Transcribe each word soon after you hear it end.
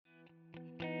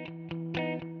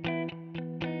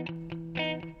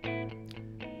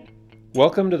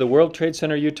Welcome to the World Trade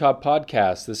Center Utah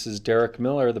podcast. This is Derek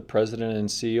Miller, the president and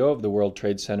CEO of the World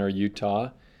Trade Center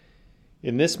Utah.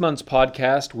 In this month's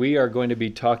podcast, we are going to be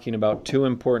talking about two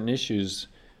important issues.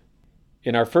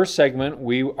 In our first segment,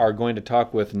 we are going to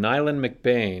talk with Nylan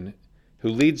McBain, who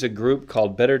leads a group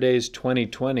called Better Days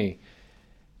 2020.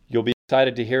 You'll be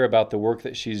excited to hear about the work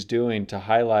that she's doing to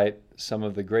highlight some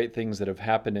of the great things that have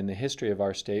happened in the history of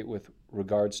our state with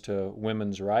regards to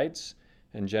women's rights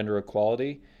and gender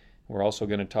equality. We're also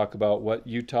going to talk about what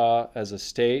Utah as a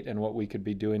state and what we could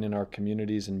be doing in our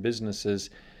communities and businesses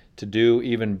to do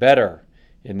even better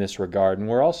in this regard. And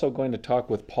we're also going to talk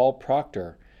with Paul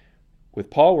Proctor. With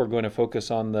Paul, we're going to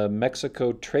focus on the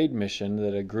Mexico trade mission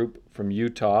that a group from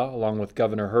Utah, along with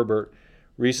Governor Herbert,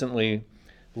 recently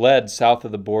led south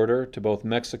of the border to both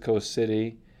Mexico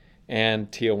City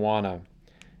and Tijuana.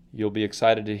 You'll be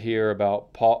excited to hear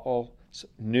about Paul's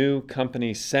new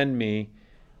company, Send Me,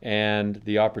 and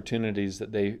the opportunities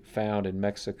that they found in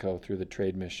Mexico through the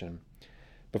trade mission.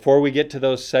 Before we get to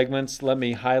those segments, let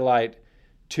me highlight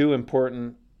two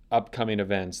important upcoming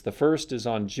events. The first is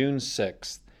on June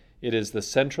 6th. It is the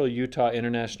Central Utah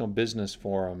International Business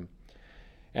Forum,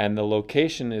 and the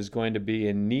location is going to be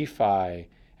in Nephi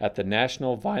at the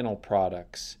National Vinyl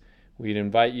Products. We'd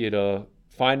invite you to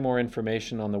find more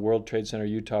information on the World Trade Center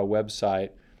Utah website,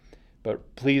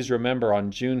 but please remember on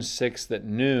June 6th at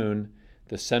noon,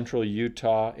 the Central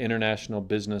Utah International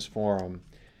Business Forum.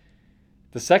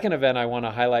 The second event I want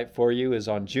to highlight for you is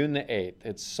on June the 8th.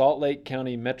 It's Salt Lake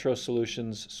County Metro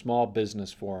Solutions Small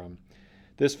Business Forum.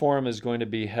 This forum is going to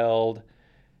be held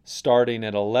starting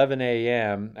at 11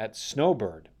 a.m. at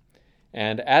Snowbird.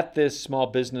 And at this small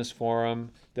business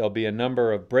forum, there'll be a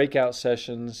number of breakout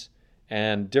sessions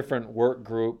and different work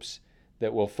groups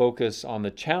that will focus on the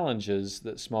challenges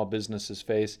that small businesses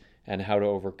face and how to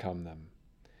overcome them.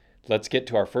 Let's get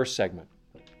to our first segment.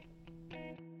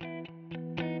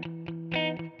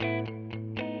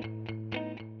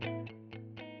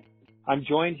 I'm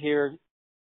joined here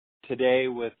today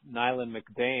with Nylan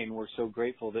McBain. We're so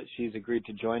grateful that she's agreed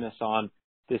to join us on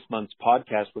this month's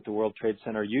podcast with the World Trade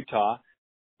Center Utah.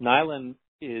 Nylan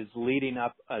is leading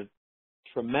up a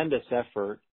tremendous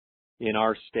effort in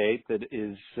our state that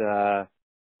is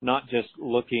not just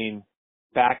looking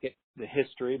back at the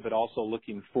history, but also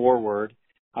looking forward.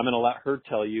 I'm going to let her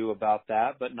tell you about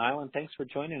that. But Nylan, thanks for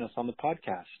joining us on the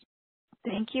podcast.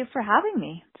 Thank you for having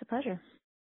me. It's a pleasure.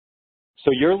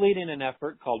 So you're leading an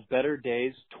effort called Better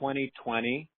Days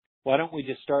 2020. Why don't we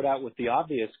just start out with the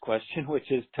obvious question, which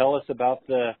is tell us about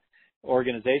the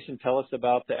organization, tell us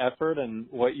about the effort and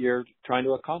what you're trying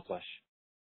to accomplish.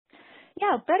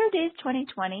 Yeah, Better Days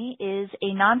 2020 is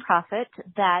a nonprofit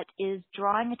that is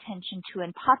drawing attention to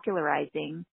and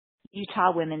popularizing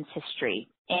Utah women's history.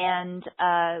 And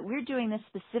we're doing this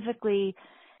specifically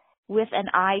with an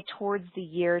eye towards the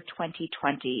year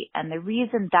 2020. And the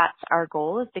reason that's our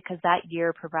goal is because that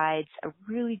year provides a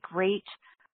really great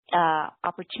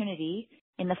opportunity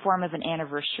in the form of an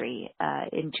anniversary.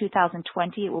 In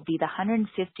 2020, it will be the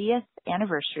 150th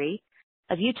anniversary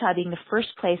of Utah being the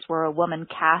first place where a woman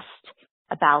cast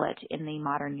a ballot in the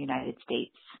modern United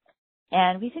States.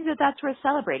 And we think that that's worth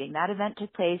celebrating. That event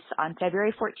took place on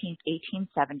February 14th,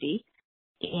 1870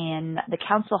 in the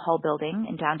Council Hall building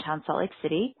in downtown Salt Lake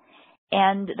City.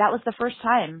 And that was the first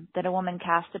time that a woman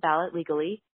cast a ballot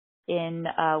legally in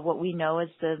what we know as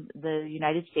the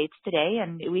United States today.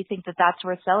 And we think that that's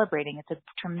worth celebrating. It's a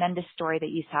tremendous story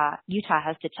that Utah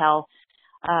has to tell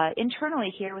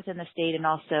internally here within the state and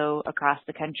also across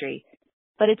the country.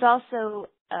 But it's also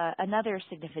another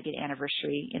significant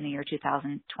anniversary in the year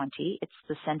 2020. It's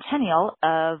the centennial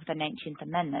of the 19th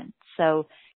Amendment. So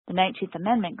the 19th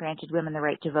Amendment granted women the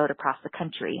right to vote across the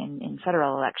country in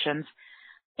federal elections.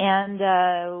 And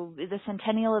the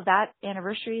centennial of that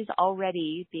anniversary is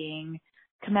already being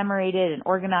commemorated and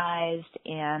organized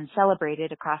and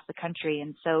celebrated across the country.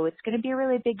 And so it's going to be a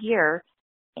really big year.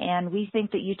 And we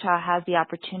think that Utah has the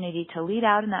opportunity to lead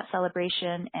out in that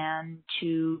celebration and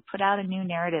to put out a new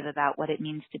narrative about what it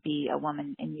means to be a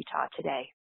woman in Utah today.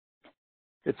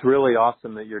 It's really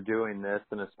awesome that you're doing this,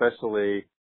 and especially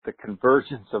the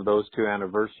convergence of those two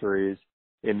anniversaries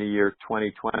in the year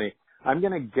 2020. I'm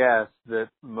going to guess that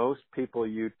most people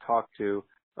you talk to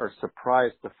are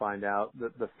surprised to find out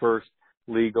that the first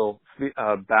legal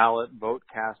ballot vote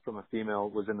cast from a female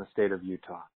was in the state of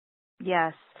Utah.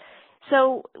 Yes.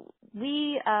 So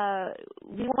we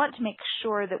want to make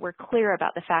sure that we're clear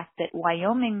about the fact that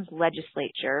Wyoming's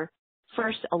legislature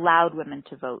first allowed women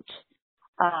to vote.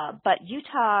 But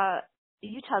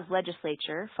Utah's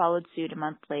legislature followed suit a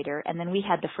month later, and then we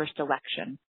had the first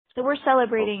election. So we're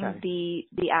celebrating Okay.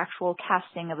 the actual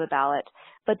casting of a ballot,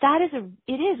 but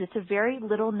it's a very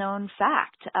little known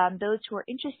fact. Those who are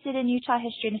interested in Utah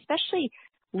history, and especially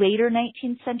later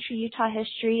 19th century Utah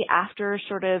history, after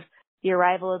sort of the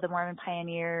arrival of the Mormon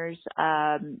pioneers,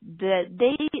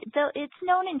 it's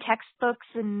known in textbooks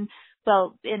and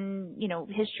in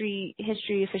history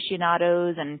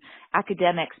aficionados and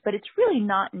academics, but it's really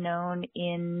not known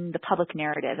in the public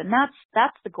narrative, and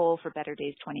that's the goal for Better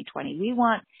Days 2020. We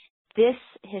want this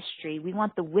history. We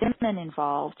want the women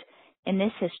involved in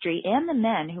this history and the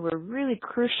men who were really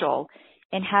crucial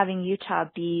in having Utah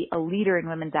be a leader in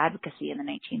women's advocacy in the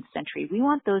 19th century. We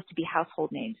want those to be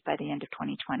household names by the end of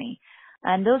 2020.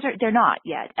 And they're not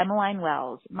yet. Emmeline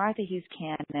Wells, Martha Hughes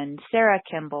Cannon, Sarah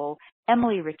Kimball,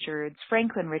 Emily Richards,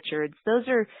 Franklin Richards.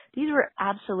 These were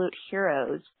absolute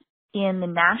heroes in the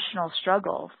national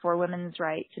struggle for women's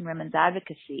rights and women's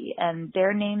advocacy. And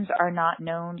their names are not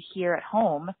known here at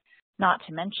home, not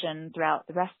to mention throughout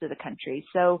the rest of the country.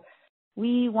 So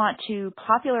we want to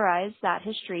popularize that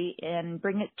history and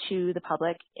bring it to the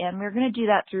public. And we're going to do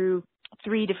that through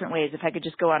 3 different ways. If I could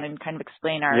just go on and kind of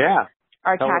explain our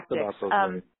tactics.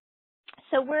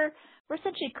 So we're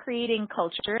essentially creating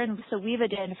culture. And so we've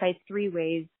identified 3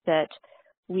 ways that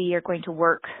we are going to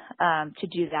work to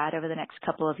do that over the next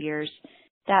couple of years.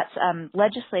 That's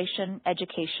legislation,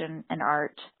 education, and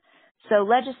art. So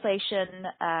legislation,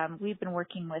 we've been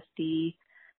working with the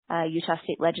Utah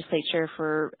State Legislature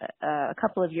for a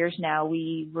couple of years now.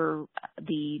 We were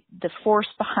the force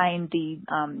behind the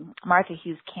Martha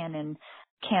Hughes Cannon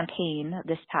campaign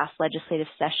this past legislative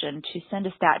session to send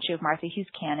a statue of Martha Hughes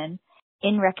Cannon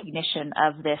in recognition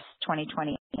of this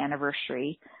 2020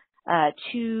 anniversary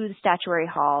to the Statuary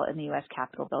Hall in the U.S.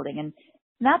 Capitol building. And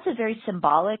that's a very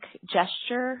symbolic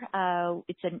gesture.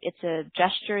 It's a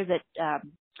gesture that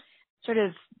sort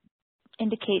of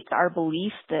indicates our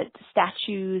belief that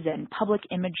statues and public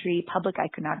imagery, public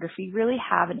iconography really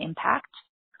have an impact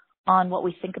on what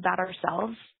we think about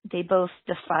ourselves. They both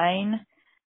define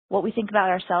what we think about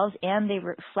ourselves and they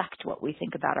reflect what we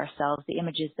think about ourselves, the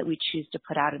images that we choose to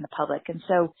put out in the public. And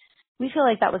so we feel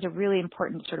like that was a really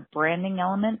important sort of branding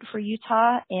element for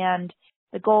Utah. And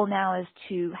the goal now is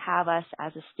to have us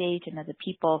as a state and as a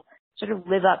people sort of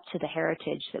live up to the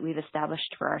heritage that we've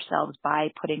established for ourselves by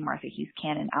putting Martha Hughes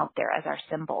Cannon out there as our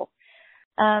symbol.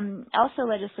 Also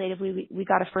legislatively, we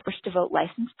got a first to vote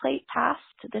license plate passed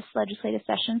this legislative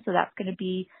session. So that's going to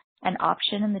be an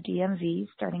option in the DMV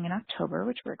starting in October,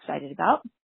 which we're excited about.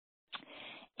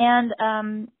 And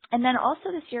then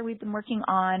also this year we've been working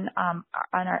on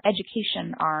our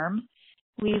education arm.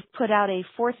 We've put out a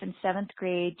 4th and 7th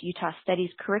grade Utah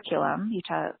Studies curriculum,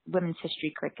 Utah Women's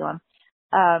History curriculum,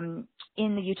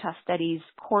 in the Utah Studies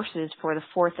courses for the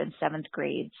 4th and 7th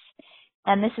grades.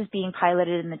 And this is being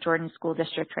piloted in the Jordan School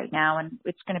District right now, and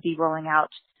it's going to be rolling out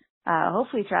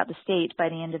hopefully throughout the state by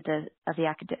the end of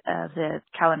the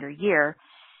calendar year.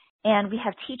 And we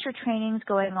have teacher trainings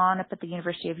going on up at the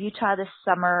University of Utah this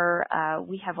summer.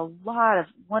 We have a lot of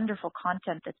wonderful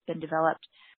content that's been developed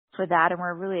for that, and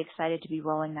we're really excited to be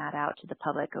rolling that out to the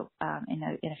public in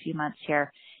a few months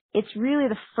here. It's really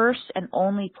the first and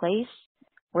only place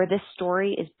where this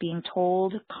story is being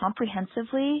told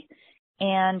comprehensively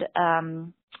and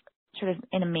sort of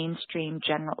in a mainstream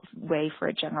general way for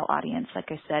a general audience. Like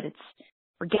I said,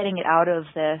 we're getting it out of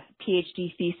the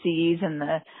PhD theses and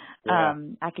the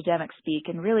academic speak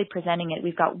and really presenting it.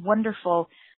 We've got wonderful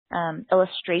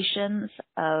illustrations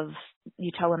of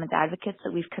Utah women's advocates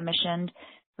that we've commissioned.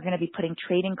 We're going to be putting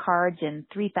trading cards in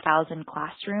 3,000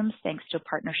 classrooms thanks to a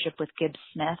partnership with Gibbs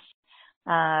Smith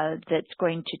that's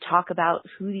going to talk about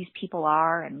who these people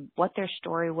are and what their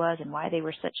story was and why they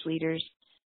were such leaders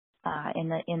in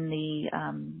the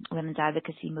women's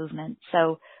advocacy movement.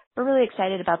 So we're really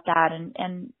excited about that,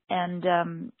 and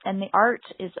the art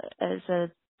is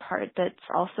a part that's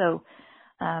also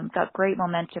got great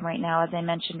momentum right now. As I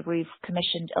mentioned, we've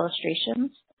commissioned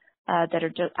illustrations that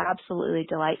are absolutely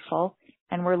delightful,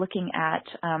 and we're looking at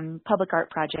public art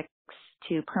projects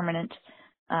to permanent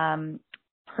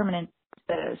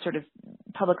sort of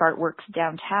public artworks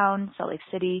downtown Salt Lake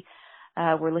City.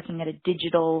 We're looking at a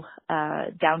digital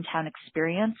downtown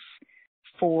experience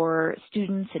for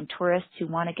students and tourists who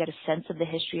want to get a sense of the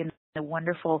history and the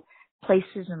wonderful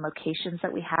places and locations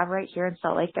that we have right here in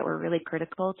Salt Lake that were really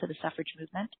critical to the suffrage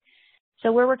movement.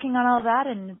 So we're working on all of that,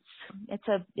 and it's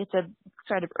a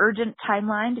sort of urgent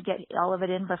timeline to get all of it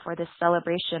in before this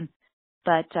celebration.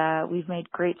 But we've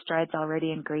made great strides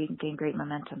already and gained great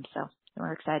momentum. So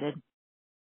we're excited.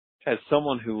 As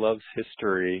someone who loves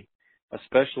history,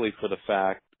 especially for the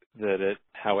fact that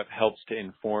how it helps to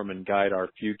inform and guide our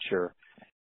future,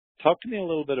 Talk to me a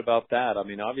little bit about that. I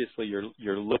mean, obviously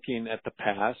you're looking at the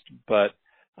past, but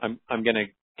I'm going to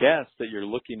guess that you're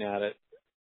looking at it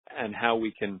and how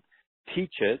we can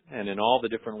teach it, and in all the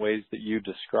different ways that you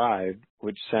described,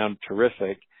 which sound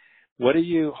terrific. What do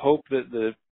you hope that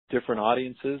the different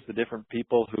audiences, the different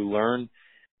people who learn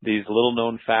these little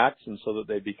known facts and so that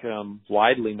they become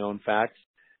widely known facts,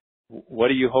 what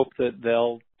do you hope that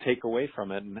they'll take away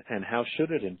from it, and how should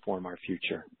it inform our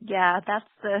future? Yeah, that's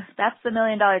the $1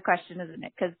 million question, isn't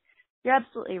it? Because you're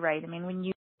absolutely right. I mean, when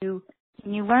you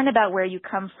learn about where you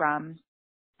come from,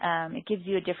 it gives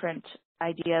you a different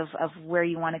idea of where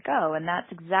you want to go, and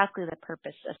that's exactly the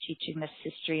purpose of teaching this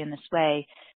history in this way.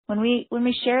 When we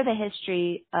share the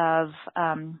history of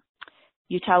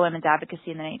Utah women's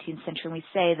advocacy in the 19th century, and we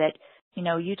say that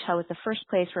Utah was the first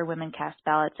place where women cast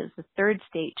ballots. It was the third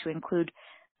state to include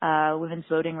women's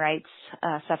voting rights,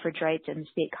 suffrage rights in the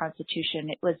state constitution.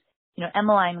 It was,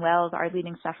 Emmeline Wells, our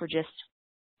leading suffragist,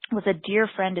 was a dear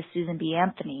friend of Susan B.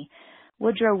 Anthony.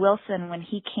 Woodrow Wilson, when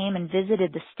he came and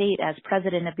visited the state as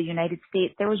president of the United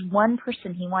States, there was one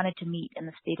person he wanted to meet in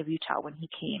the state of Utah when he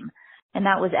came, and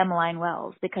that was Emmeline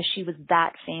Wells, because she was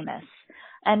that famous.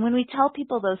 And when we tell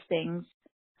people those things,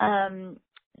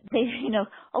 they,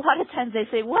 a lot of times they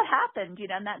say, "What happened?"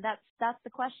 And that's the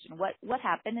question. What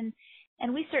happened?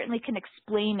 And we certainly can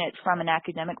explain it from an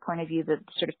academic point of view, the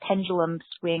sort of pendulum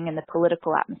swing in the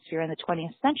political atmosphere in the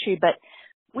 20th century. But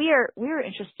we are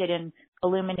interested in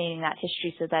illuminating that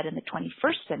history so that in the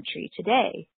 21st century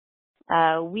today,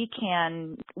 we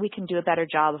can do a better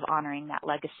job of honoring that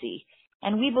legacy.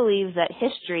 And we believe that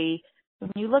history,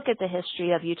 when you look at the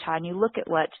history of Utah and you look at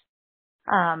what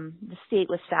the state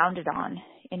was founded on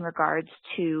in regards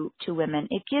to women,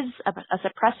 it gives us a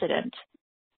precedent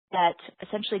that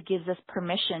essentially gives us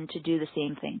permission to do the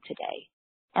same thing today.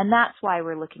 And that's why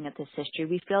we're looking at this history.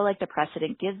 We feel like the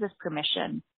precedent gives us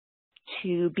permission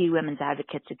to be women's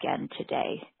advocates again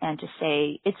today, and to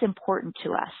say it's important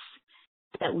to us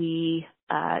that we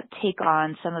take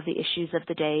on some of the issues of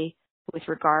the day with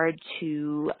regard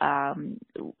to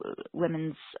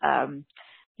women's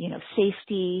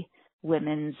safety,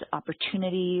 women's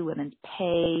opportunity, women's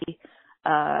pay,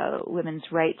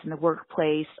 women's rights in the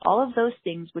workplace. All of those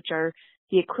things, which are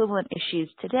the equivalent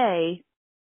issues today,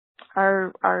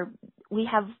 we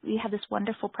have this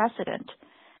wonderful precedent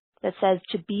that says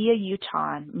to be a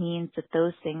Utahn means that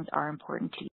those things are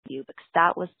important to you, because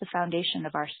that was the foundation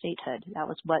of our statehood. That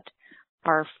was what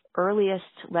our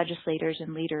earliest legislators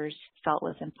and leaders felt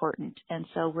was important. And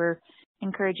so we're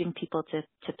encouraging people to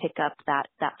pick up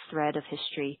that thread of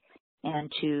history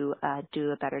and to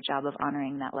do a better job of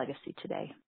honoring that legacy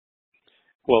today.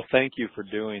 Well, thank you for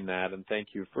doing that, and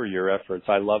thank you for your efforts.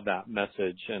 I love that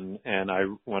message, and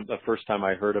the first time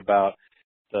I heard about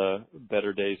the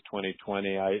Better Days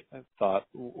 2020, I thought,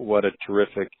 what a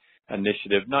terrific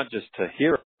initiative, not just to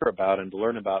hear about and to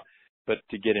learn about, but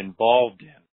to get involved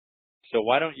in. So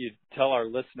why don't you tell our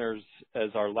listeners,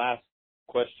 as our last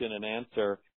question and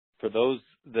answer, for those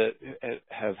that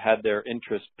have had their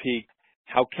interest piqued,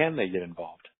 how can they get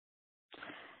involved?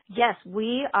 Yes,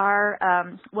 we are,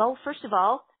 first of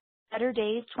all,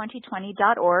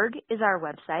 betterdays2020.org is our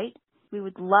website. We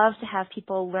would love to have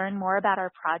people learn more about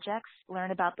our projects,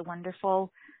 learn about the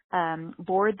wonderful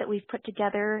board that we've put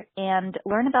together, and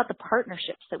learn about the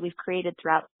partnerships that we've created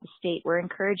throughout the state. We're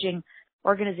encouraging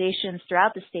organizations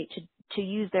throughout the state to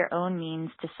use their own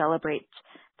means to celebrate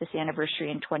this anniversary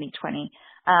in 2020.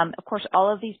 Of course, all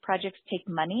of these projects take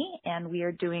money, and we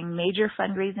are doing major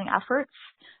fundraising efforts.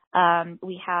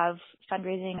 We have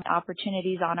fundraising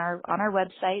opportunities on our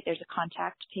website. There's a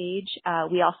contact page.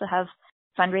 We also have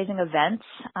fundraising events,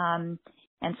 and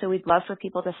so we'd love for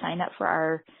people to sign up for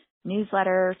our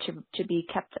newsletter to be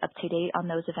kept up to date on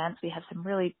those events. We have some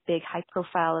really big,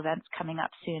 high-profile events coming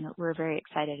up soon that we're very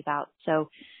excited about. So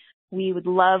we would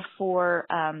love for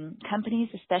companies,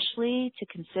 especially, to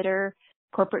consider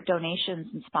corporate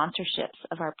donations and sponsorships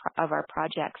of our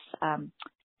projects.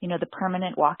 The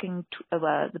permanent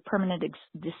the permanent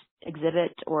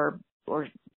exhibit or sort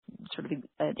of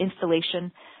an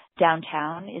installation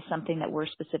downtown is something that we're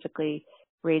specifically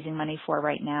raising money for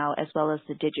right now, as well as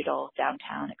the digital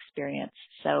downtown experience.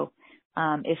 So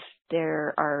if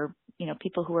there are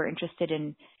people who are interested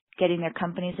in getting their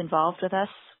companies involved with us,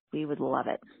 we would love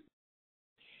it.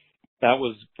 That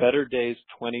was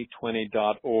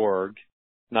betterdays2020.org.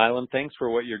 Nylan, thanks for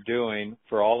what you're doing.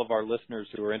 For all of our listeners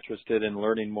who are interested in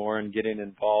learning more and getting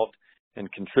involved and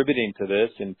contributing to this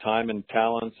in time and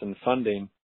talents and funding,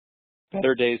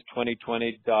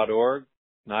 betterdays2020.org.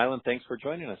 Nylan, thanks for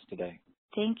joining us today.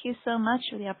 Thank you so much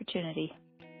for the opportunity.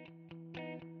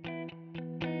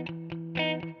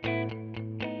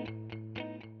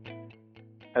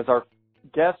 As our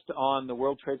guest on the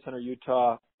World Trade Center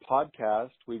Utah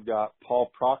podcast, we've got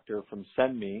Paul Proctor from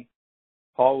SendMe.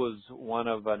 Paul was one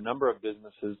of a number of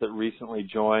businesses that recently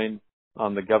joined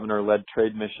on the governor-led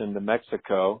trade mission to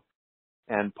Mexico.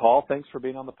 And Paul, thanks for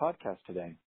being on the podcast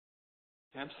today.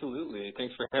 Absolutely.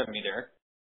 Thanks for having me, Derek.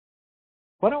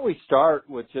 Why don't we start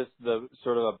with just the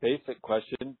sort of a basic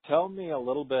question. Tell me a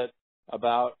little bit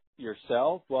about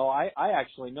yourself. Well, I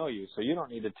actually know you, so you don't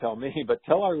need to tell me, but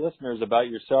tell our listeners about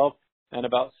yourself and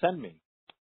about SendMe.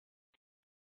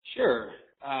 Sure.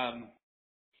 I'm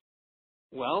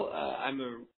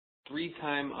a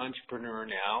three-time entrepreneur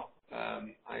now.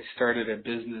 I started a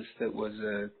business that was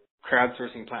a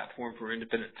crowdsourcing platform for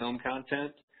independent film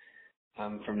content.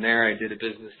 From there, I did a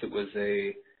business that was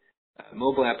a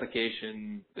mobile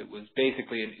application that was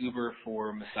basically an Uber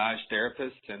for massage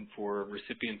therapists and for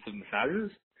recipients of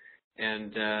massages.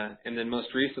 And then most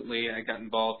recently, I got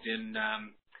involved in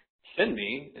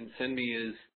SendMe, and SendMe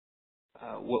is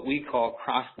what we call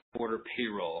cross-border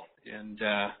payroll. And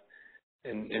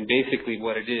basically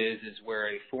what it is where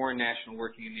a foreign national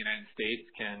working in the United States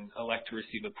can elect to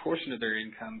receive a portion of their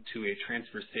income to a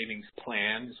transfer savings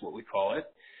plan, is what we call it.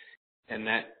 And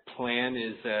that plan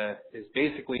is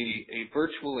basically a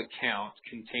virtual account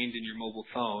contained in your mobile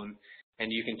phone,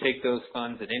 and you can take those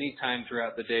funds at any time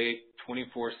throughout the day,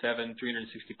 24/7,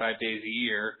 365 days a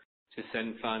year, to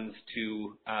send funds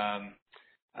to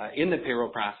in the payroll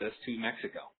process to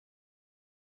Mexico.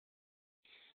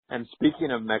 And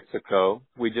speaking of Mexico,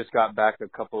 we just got back a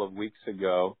couple of weeks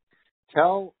ago.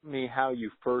 Tell me how you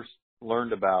first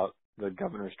learned about the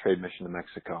governor's trade mission to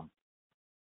Mexico.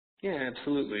 Yeah,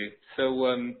 absolutely. So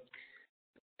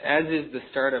as is the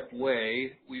startup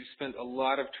way, we've spent a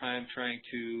lot of time trying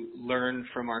to learn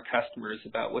from our customers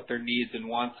about what their needs and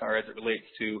wants are as it relates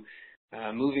to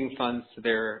moving funds to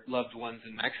their loved ones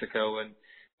in Mexico. And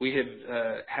we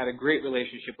have had a great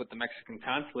relationship with the Mexican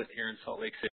consulate here in Salt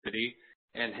Lake City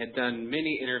and had done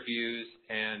many interviews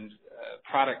and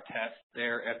product tests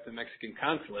there at the Mexican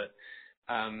consulate.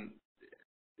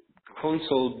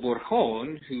 Consul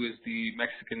Borjon, who is the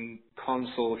Mexican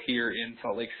consul here in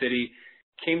Salt Lake City,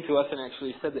 came to us and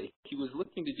actually said that he was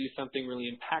looking to do something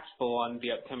really impactful on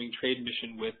the upcoming trade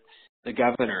mission with the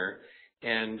governor.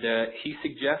 And he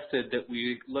suggested that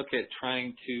we look at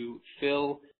trying to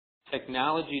fill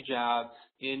technology jobs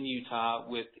in Utah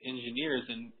with engineers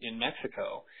in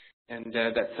Mexico. And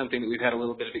that's something that we've had a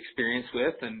little bit of experience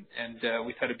with, and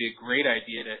we thought it'd be a great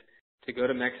idea to go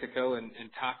to Mexico and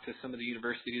talk to some of the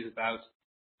universities about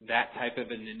that type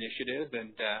of an initiative,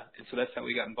 and so that's how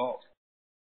we got involved.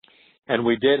 And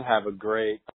we did have a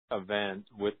great event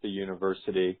with the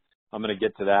university. I'm going to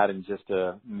get to that in just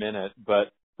a minute,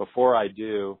 but before I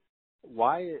do,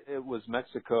 why was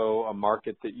Mexico a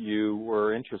market that you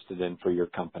were interested in for your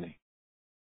company?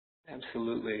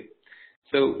 Absolutely.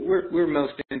 So we're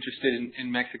most interested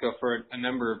in Mexico for a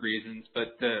number of reasons,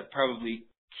 but probably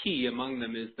key among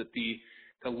them is that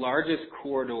the largest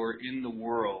corridor in the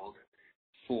world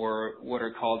for what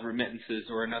are called remittances,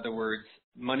 or in other words,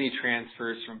 money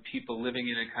transfers from people living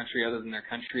in a country other than their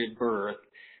country of birth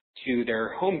to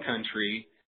their home country,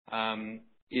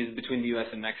 is between the U.S.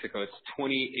 and Mexico. It's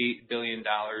 $28 billion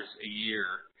a year.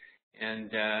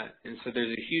 And so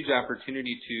there's a huge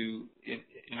opportunity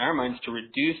in our minds, to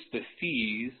reduce the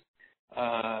fees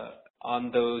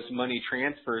on those money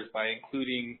transfers by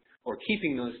including or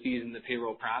keeping those fees in the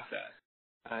payroll process.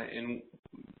 And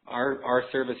our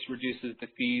service reduces the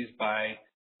fees by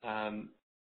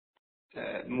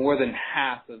more than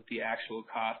half of the actual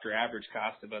cost or average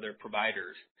cost of other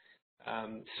providers.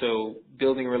 So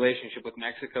building a relationship with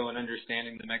Mexico and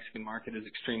understanding the Mexican market is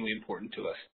extremely important to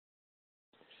us.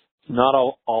 Not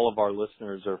all of our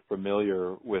listeners are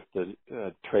familiar with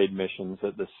the trade missions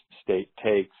that the state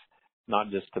takes, not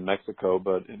just to Mexico,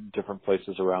 but in different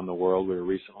places around the world. We were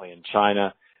recently in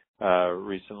China,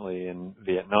 recently in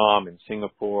Vietnam, in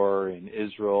Singapore, in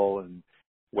Israel, and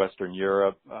Western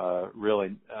Europe.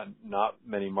 Really not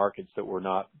many markets that we're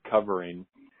not covering.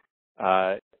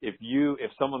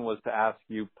 If someone was to ask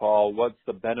you, Paul, what's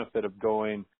the benefit of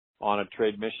going on a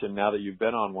trade mission now that you've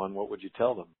been on one, what would you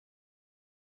tell them?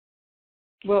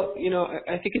 Well,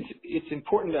 I think it's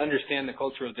important to understand the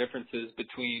cultural differences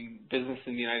between business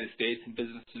in the United States and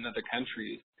business in other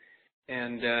countries,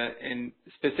 and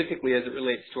specifically as it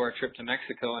relates to our trip to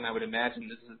Mexico. And I would imagine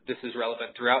this is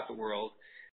relevant throughout the world.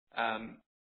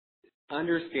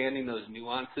 Understanding those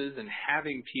nuances and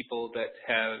having people that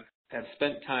have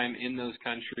spent time in those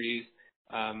countries.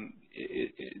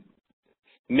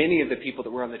 Many of the people that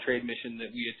were on the trade mission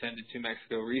that we attended to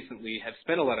Mexico recently have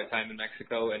spent a lot of time in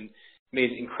Mexico and made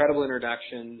incredible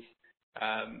introductions.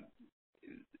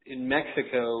 in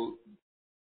Mexico,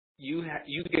 you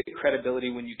get credibility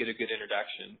when you get a good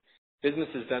introduction. Business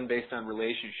is done based on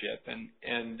relationship, and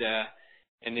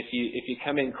if you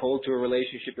come in cold to a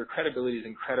relationship, your credibility is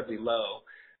incredibly low,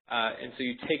 and so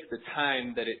you take the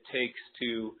time that it takes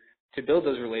to build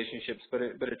those relationships. But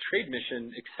a trade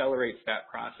mission accelerates that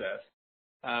process.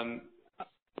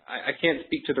 I can't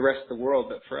speak to the rest of the world,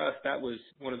 but for us, that was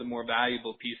one of the more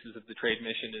valuable pieces of the trade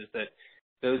mission, is that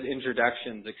those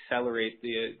introductions accelerate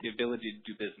the ability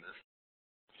to do business.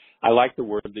 I like the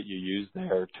word that you use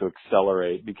there, to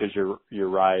accelerate, because you're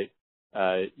right.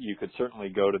 You could certainly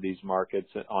go to these markets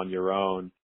on your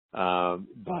own,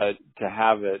 but to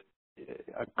have it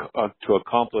to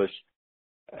accomplish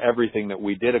everything that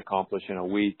we did accomplish in a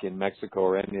week in Mexico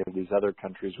or any of these other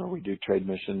countries where we do trade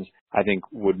missions, I think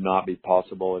would not be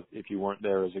possible if you weren't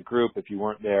there as a group, if you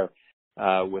weren't there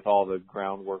with all the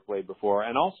groundwork laid before.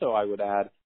 And also, I would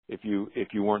add, if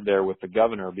you weren't there with the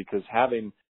governor, because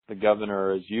having the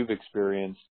governor, as you've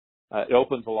experienced, it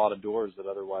opens a lot of doors that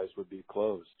otherwise would be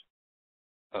closed.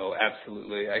 Oh,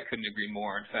 absolutely. I couldn't agree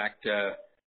more. In fact,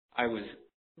 I was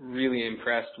really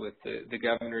impressed with the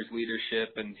governor's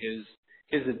leadership and his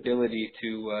ability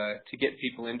to get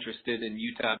people interested in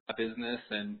Utah business,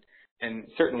 and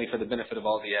certainly for the benefit of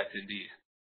all the attendees.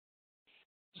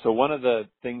 So one of the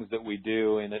things that we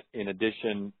do in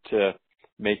addition to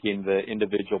making the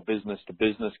individual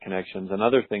business-to-business connections,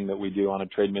 another thing that we do on a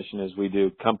trade mission is we do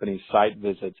company site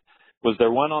visits. Was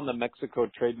there one on the Mexico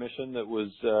trade mission that was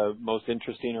most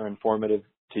interesting or informative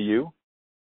to you?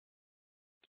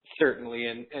 Certainly,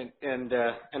 and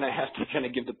I have to kind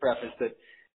of give the preface that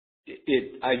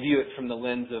I view it from the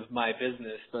lens of my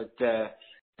business,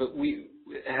 but we,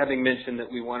 having mentioned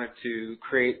that we wanted to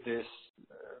create this,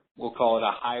 we'll call it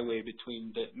a highway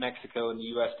between Mexico and the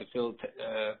U.S. to fill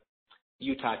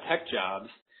Utah tech jobs.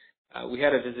 We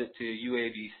had a visit to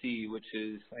UABC, which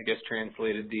is, I guess,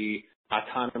 translated the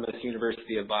Autonomous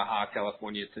University of Baja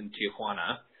California. It's in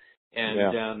Tijuana,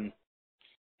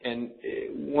 and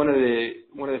one of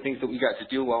the things that we got to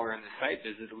do while we were on the site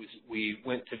visit was we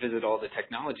went to visit all the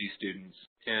technology students,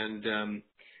 and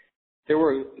there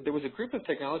was a group of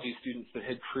technology students that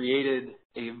had created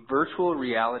a virtual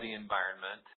reality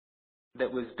environment that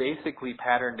was basically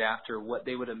patterned after what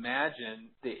they would imagine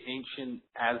the ancient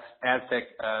Aztec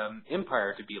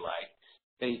empire to be like.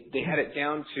 They had it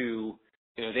down to,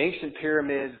 the ancient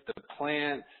pyramids, the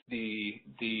plants,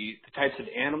 the types of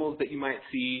animals that you might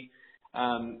see.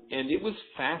 And it was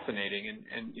fascinating.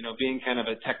 And being kind of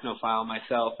a technophile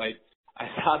myself, I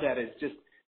saw that as just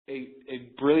a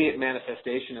brilliant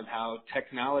manifestation of how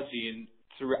technology and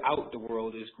throughout the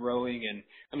world is growing. And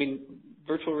I mean,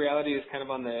 virtual reality is kind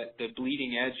of on the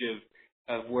bleeding edge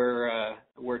of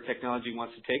where technology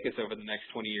wants to take us over the next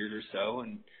 20 years or so.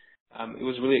 And it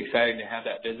was really exciting to have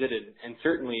that visit, and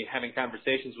certainly having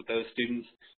conversations with those students.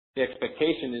 The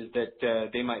expectation is that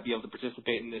they might be able to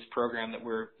participate in this program that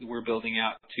we're building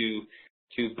out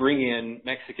to bring in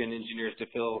Mexican engineers to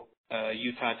fill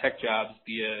Utah tech jobs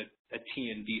via a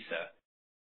TN visa.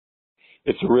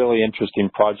 It's a really interesting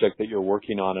project that you're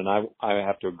working on, and I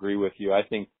have to agree with you. I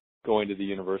think going to the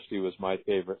university was my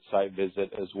favorite site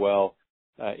visit as well.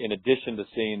 In addition to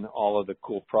seeing all of the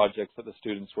cool projects that the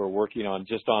students were working on,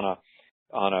 just on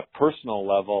a personal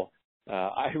level,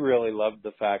 I really loved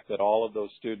the fact that all of those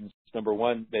students, number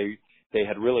one, they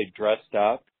had really dressed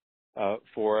up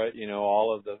for it.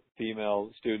 All of the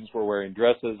female students were wearing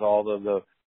dresses. All of the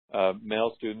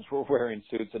male students were wearing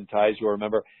suits and ties, you'll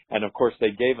remember. And, of course,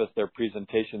 they gave us their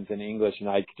presentations in English, and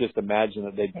I could just imagine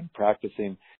that they'd been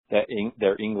practicing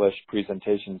their English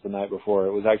presentations the night before.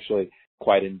 It was actually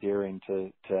quite endearing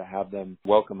to have them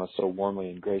welcome us so warmly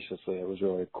and graciously. It was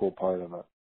really a cool part of it.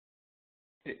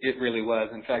 It really was.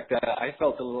 In fact, I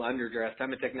felt a little underdressed.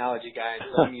 I'm a technology guy,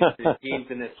 so I'm used to jeans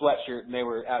and a sweatshirt, and they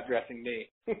were outdressing me.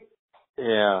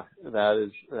 Yeah,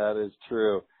 that is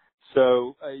true.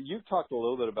 So you've talked a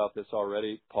little bit about this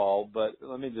already, Paul, but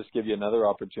let me just give you another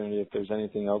opportunity if there's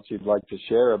anything else you'd like to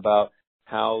share about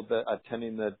how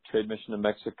attending the trade mission to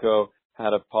Mexico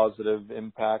had a positive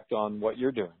impact on what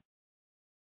you're doing.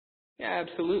 Yeah,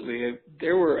 absolutely.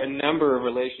 There were a number of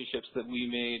relationships that we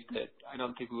made that I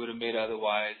don't think we would have made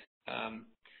otherwise.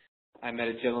 I met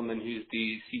a gentleman who's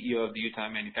the CEO of the Utah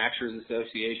Manufacturers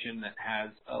Association that has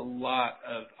a lot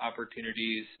of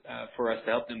opportunities for us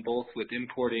to help them both with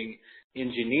importing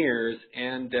engineers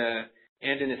and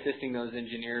in assisting those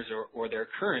engineers or their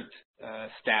current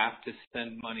staff to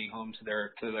send money home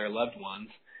to their loved ones.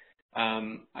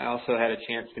 I also had a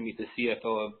chance to meet the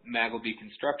CFO of Magleby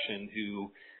Construction,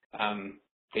 who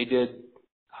they did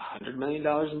 $100 million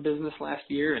in business last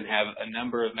year and have a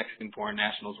number of Mexican foreign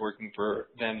nationals working for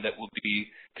them that will be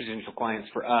potential clients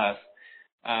for us.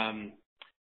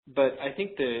 But I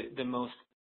think the most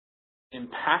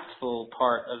impactful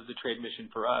part of the trade mission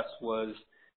for us was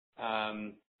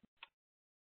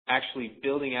actually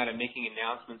building out and making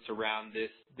announcements around this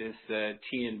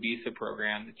TN Visa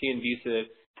program. The TN Visa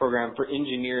program for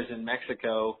engineers in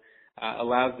Mexico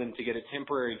allows them to get a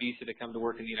temporary visa to come to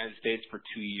work in the United States for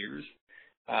 2 years.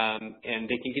 And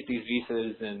they can get these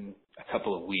visas in a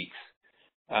couple of weeks.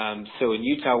 So in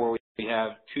Utah, where we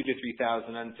have 2,000 to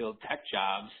 3,000 unfilled tech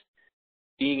jobs,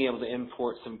 being able to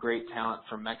import some great talent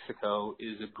from Mexico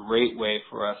is a great way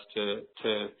for us to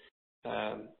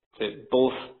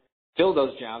both fill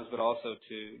those jobs, but also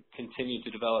to continue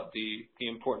to develop the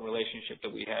important relationship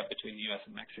that we have between the U.S.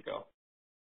 and Mexico.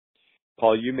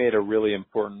 Paul, you made a really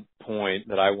important point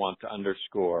that I want to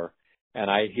underscore, and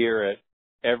I hear it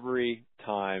every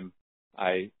time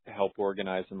I help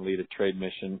organize and lead a trade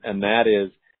mission, and that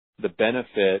is the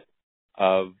benefit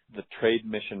of the trade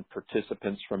mission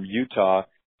participants from Utah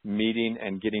meeting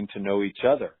and getting to know each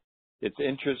other.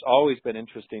 It's always been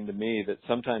interesting to me that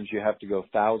sometimes you have to go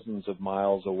thousands of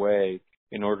miles away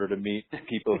in order to meet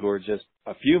people who are just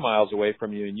a few miles away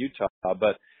from you in Utah.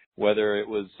 But whether it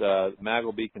was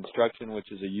Magleby Construction,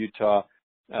 which is a Utah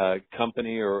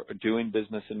company or doing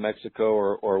business in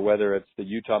Mexico, or whether it's the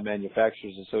Utah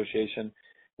Manufacturers Association,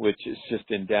 which is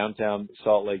just in downtown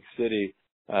Salt Lake City,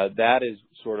 that is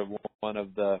sort of one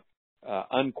of the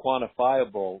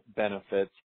unquantifiable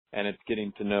benefits, and it's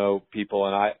getting to know people.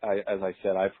 And I, as I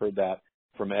said, I've heard that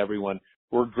from everyone.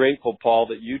 We're grateful, Paul,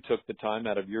 that you took the time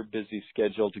out of your busy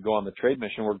schedule to go on the trade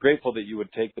mission. We're grateful that you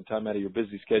would take the time out of your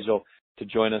busy schedule to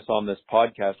join us on this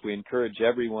podcast. We encourage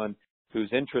everyone who's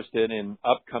interested in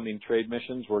upcoming trade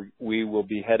missions. We will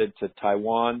be headed to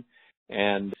Taiwan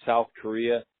and South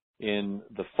Korea in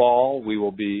the fall. We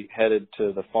will be headed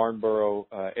to the Farnborough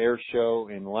Air Show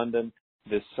in London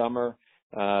this summer.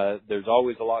 There's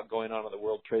always a lot going on at the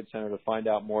World Trade Center. To find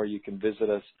out more, you can visit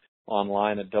us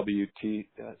online at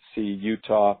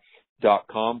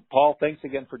WTCutah.com. Paul, thanks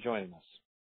again for joining us.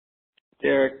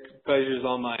 Derek, pleasure is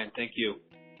all mine. Thank you.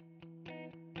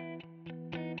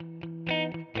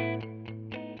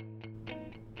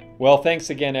 Well, thanks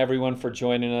again, everyone, for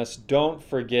joining us. Don't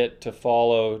forget to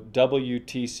follow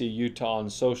WTC Utah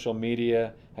on social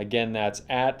media. Again, that's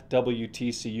at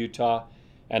WTC Utah.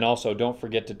 And also, don't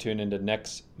forget to tune into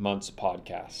next month's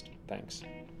podcast. Thanks.